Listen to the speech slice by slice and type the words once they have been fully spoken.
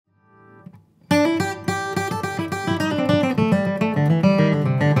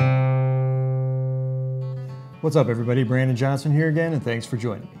What's up everybody, Brandon Johnson here again, and thanks for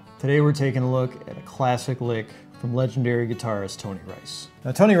joining me. Today we're taking a look at a classic lick from legendary guitarist Tony Rice.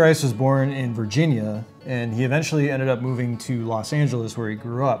 Now Tony Rice was born in Virginia, and he eventually ended up moving to Los Angeles where he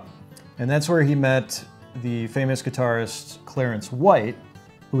grew up. And that's where he met the famous guitarist Clarence White,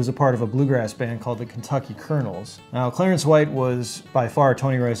 who was a part of a bluegrass band called the Kentucky Colonels. Now, Clarence White was by far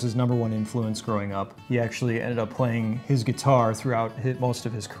Tony Rice's #1 influence growing up. He actually ended up playing his guitar throughout most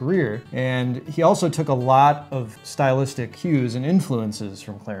of his career, and he also took a lot of stylistic cues and influences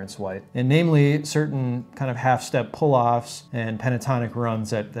from Clarence White, and namely certain kind of half-step pull-offs and pentatonic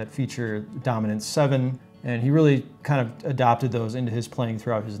runs that feature dominant 7, and he really kind of adopted those into his playing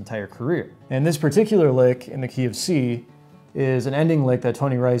throughout his entire career. And this particular lick in the key of C is an ending lick that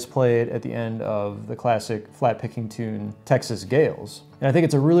Tony Rice played at the end of the classic flat-picking tune Texas Gales. And I think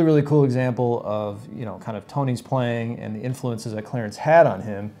it's a really, really cool example of, kind of Tony's playing and the influences that Clarence had on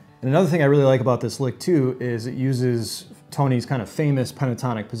him. And another thing I really like about this lick too is it uses Tony's kind of famous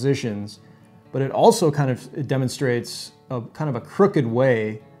pentatonic positions, but it also it demonstrates a kind of a crooked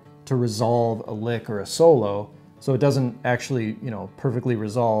way to resolve a lick or a solo, so it doesn't actually, perfectly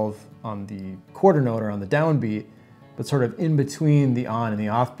resolve on the quarter note or on the downbeat, but sort of in between the on and the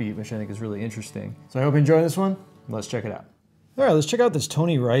off beat, which I think is really interesting. So I hope you enjoy this one. Let's check it out. All right, let's check out this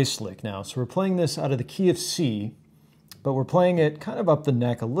Tony Rice lick now. So we're playing this out of the key of C, but we're playing it kind of up the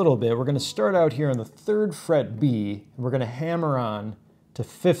neck a little bit. We're gonna start out here on the 3rd fret B, and we're gonna hammer on to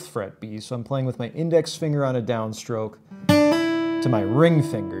 5th fret B. So I'm playing with my index finger on a downstroke to my ring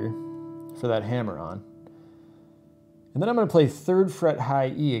finger for that hammer on. And then I'm gonna play 3rd fret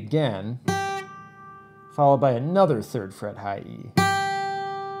high E again, followed by another 3rd fret high E.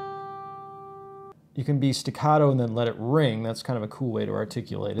 You can be staccato and then let it ring. That's kind of a cool way to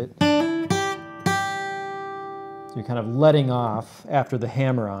articulate it. So you're kind of letting off after the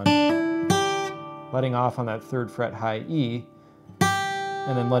hammer on, letting off on that 3rd fret high E,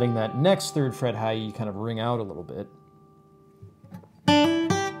 and then letting that next 3rd fret high E kind of ring out a little bit.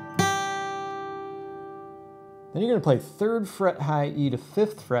 Then you're going to play 3rd fret high E to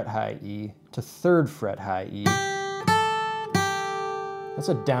 5th fret high E to 3rd fret high E. That's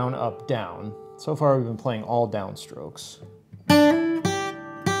a down, up, down. So far we've been playing all downstrokes. And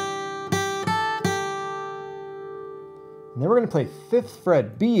then we're going to play 5th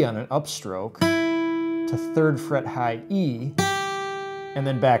fret B on an upstroke to 3rd fret high E, and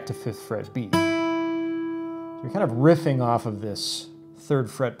then back to 5th fret B. So you're kind of riffing off of this 3rd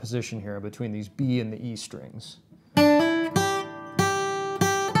fret position here between these B and the E strings.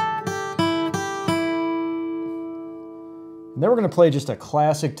 And then we're going to play just a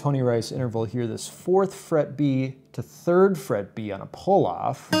classic Tony Rice interval here, this 4th fret B to 3rd fret B on a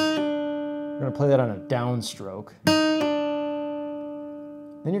pull-off. We're going to play that on a downstroke. Then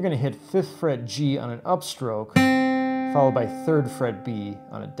you're going to hit 5th fret G on an upstroke, followed by 3rd fret B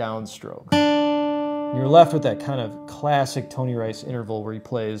on a downstroke. And you're left with that kind of classic Tony Rice interval where he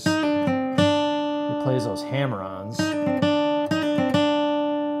plays those hammer-ons.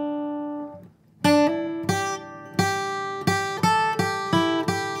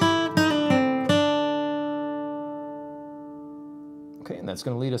 Okay, and that's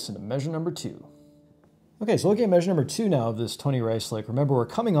going to lead us into measure number 2. Okay, so looking at measure number 2 now of this Tony Rice lick, remember we're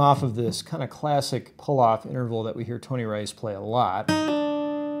coming off of this kind of classic pull-off interval that we hear Tony Rice play a lot.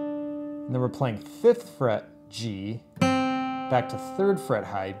 And then we're playing 5th fret G, back to 3rd fret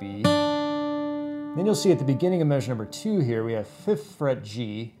high B. Then you'll see at the beginning of measure number 2 here, we have 5th fret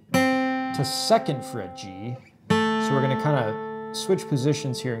G to 2nd fret G. So we're going to kind of switch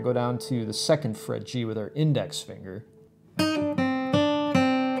positions here and go down to the 2nd fret G with our index finger.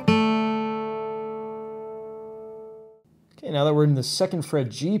 Okay, now that we're in the 2nd fret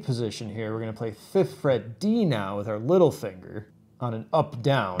G position here, we're going to play 5th fret D now with our little finger on an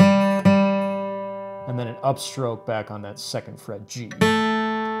up-down, and then an upstroke back on that 2nd fret G.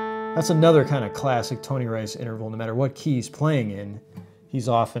 That's another kind of classic Tony Rice interval. No matter what key he's playing in, he's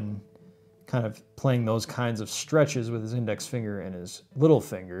often kind of playing those kinds of stretches with his index finger and his little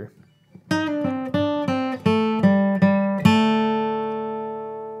finger.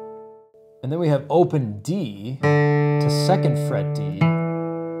 And then we have open D to 2nd fret D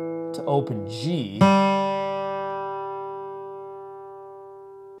to open G.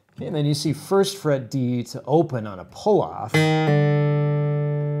 And then you see 1st fret D to open on a pull-off,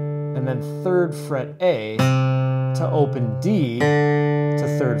 and then 3rd fret A to open D to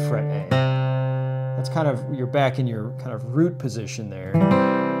 3rd fret A. That's kind of, you're back in your kind of root position there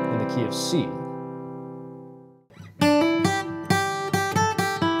in the key of C.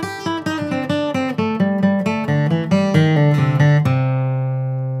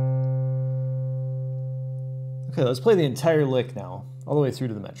 let's play the entire lick now, all the way through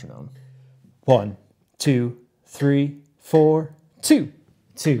to the metronome. 1, 2, 3, 4, 2,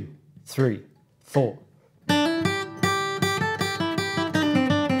 2, 3, 4.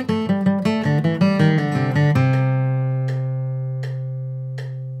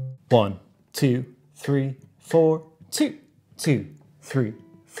 1, 2, 3, 4, 2, 2, 3,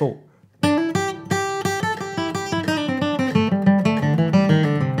 4.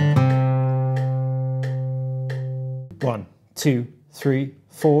 1, 2, 3,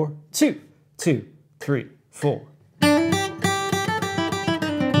 4, 2, 2, 3, 4.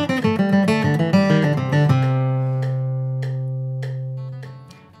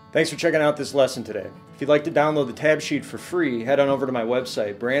 Thanks for checking out this lesson today. If you'd like to download the tab sheet for free, head on over to my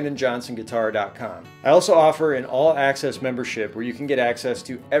website, brandonjohnsonguitar.com. I also offer an all-access membership where you can get access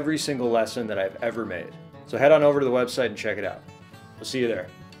to every single lesson that I've ever made. So head on over to the website and check it out. We'll see you there.